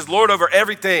Jesus is Lord over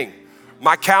everything.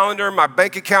 My calendar, my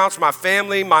bank accounts, my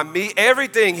family, me,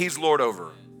 everything he's Lord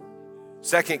over.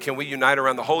 Second, can we unite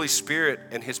around the Holy Spirit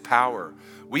and his power?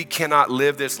 We cannot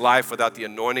live this life without the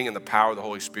anointing and the power of the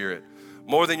Holy Spirit.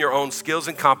 More than your own skills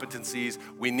and competencies,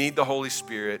 we need the Holy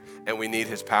Spirit and we need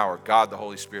his power. God, the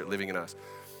Holy Spirit living in us.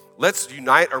 Let's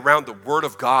unite around the Word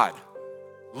of God.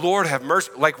 Lord, have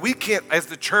mercy. Like we can't, as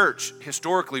the church,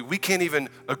 historically, we can't even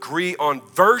agree on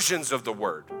versions of the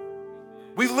Word.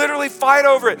 We literally fight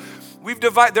over it.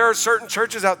 There are certain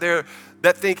churches out there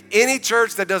that think any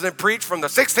church that doesn't preach from the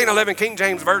 1611 King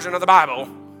James Version of the Bible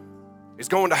is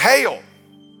going to hell.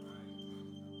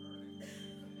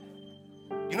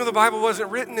 You know the Bible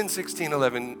wasn't written in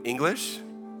 1611 English.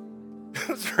 It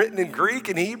was written in Greek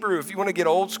and Hebrew. If you want to get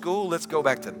old school, let's go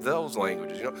back to those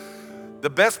languages. You know, the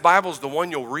best Bible is the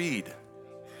one you'll read.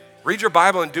 Read your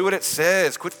Bible and do what it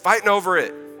says. Quit fighting over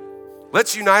it.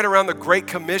 Let's unite around the Great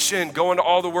Commission. Go into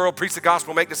all the world, preach the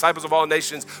gospel, make disciples of all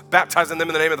nations, baptizing them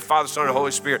in the name of the Father, Son, and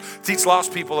Holy Spirit. Teach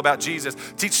lost people about Jesus.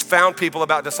 Teach found people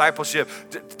about discipleship.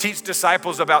 Teach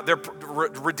disciples about their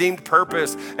redeemed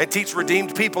purpose, and teach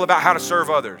redeemed people about how to serve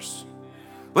others.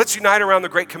 Let's unite around the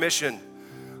Great Commission.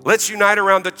 Let's unite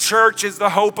around the church is the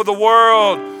hope of the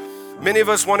world. Many of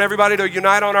us want everybody to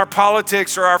unite on our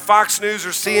politics or our Fox News or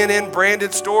CNN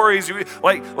branded stories.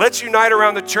 Let's unite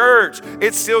around the church.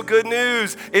 It's still good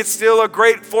news. It's still a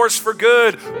great force for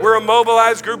good. We're a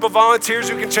mobilized group of volunteers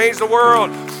who can change the world.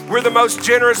 We're the most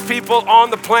generous people on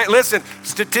the planet. Listen,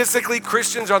 statistically,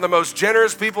 Christians are the most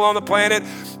generous people on the planet.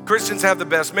 Christians have the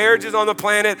best marriages on the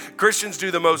planet. Christians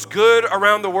do the most good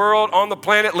around the world on the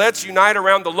planet. Let's unite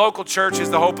around the local church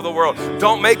is the hope of the world.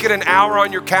 Don't make it an hour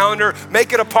on your calendar.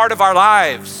 Make it a part of our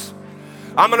lives.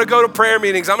 I'm going to go to prayer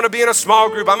meetings. I'm going to be in a small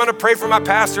group. I'm going to pray for my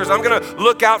pastors. I'm going to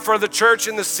look out for the church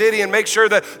in the city and make sure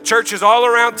that churches all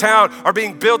around town are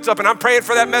being built up. And I'm praying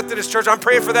for that Methodist church. I'm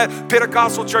praying for that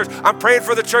Pentecostal church. I'm praying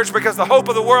for the church because the hope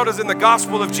of the world is in the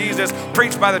gospel of Jesus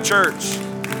preached by the church.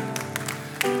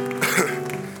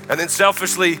 And then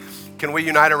selfishly, can we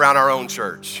unite around our own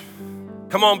church?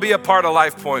 Come on, be a part of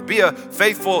Life Point. Be a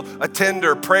faithful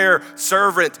attender, prayer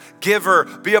servant, giver.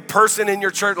 Be a person in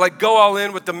your church. Go all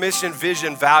in with the mission,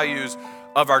 vision, values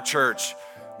of our church.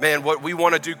 Man, what we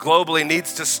want to do globally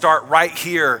needs to start right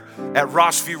here at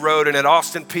Rossview Road and at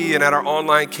Austin P and at our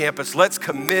online campus. Let's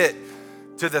commit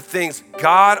to the things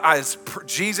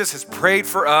Jesus has prayed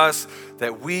for us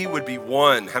that we would be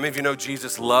one. How many of you know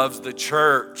Jesus loves the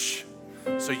church?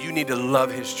 So you need to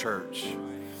love his church.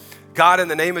 God, in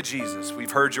the name of Jesus, we've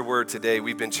heard your word today.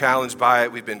 We've been challenged by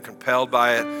it. We've been compelled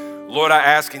by it. Lord, I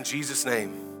ask in Jesus'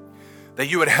 name that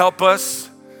you would help us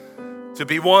to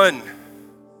be one.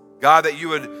 God, that you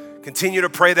would continue to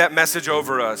pray that message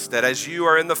over us, that as you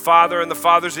are in the Father and the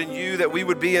Father's in you, that we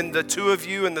would be in the two of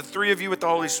you and the three of you with the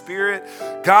Holy Spirit.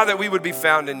 God, that we would be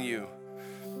found in you.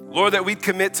 Lord, that we'd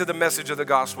commit to the message of the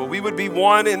gospel. We would be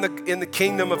one in the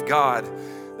kingdom of God.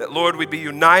 That, Lord, we'd be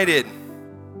united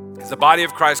as the body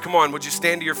of Christ. Come on, would you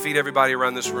stand to your feet, everybody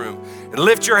around this room, and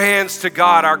lift your hands to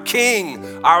God, our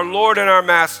King, our Lord, and our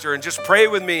Master, and just pray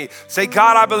with me. Say,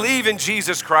 God, I believe in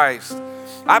Jesus Christ.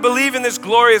 I believe in this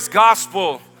glorious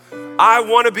gospel. I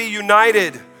want to be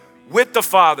united with the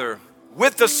Father,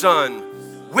 with the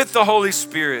Son, with the Holy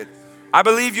Spirit. I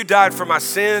believe you died for my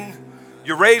sin.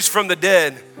 You raised from the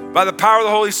dead by the power of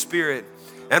the Holy Spirit,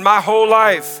 and my whole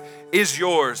life is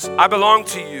yours. I belong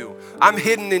to you. I'm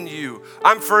hidden in you.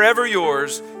 I'm forever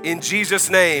yours. In Jesus'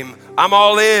 name, I'm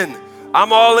all in.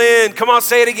 I'm all in. Come on,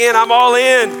 say it again. I'm all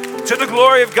in to the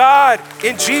glory of God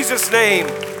in Jesus' name.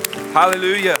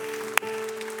 Hallelujah.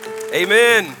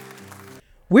 Amen.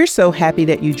 We're so happy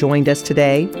that you joined us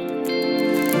today.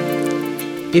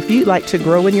 If you'd like to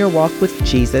grow in your walk with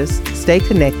Jesus, stay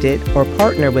connected, or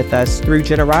partner with us through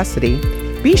generosity,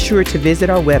 be sure to visit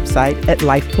our website at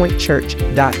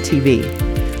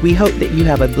lifepointchurch.tv. We hope that you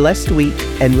have a blessed week,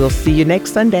 and we'll see you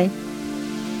next Sunday.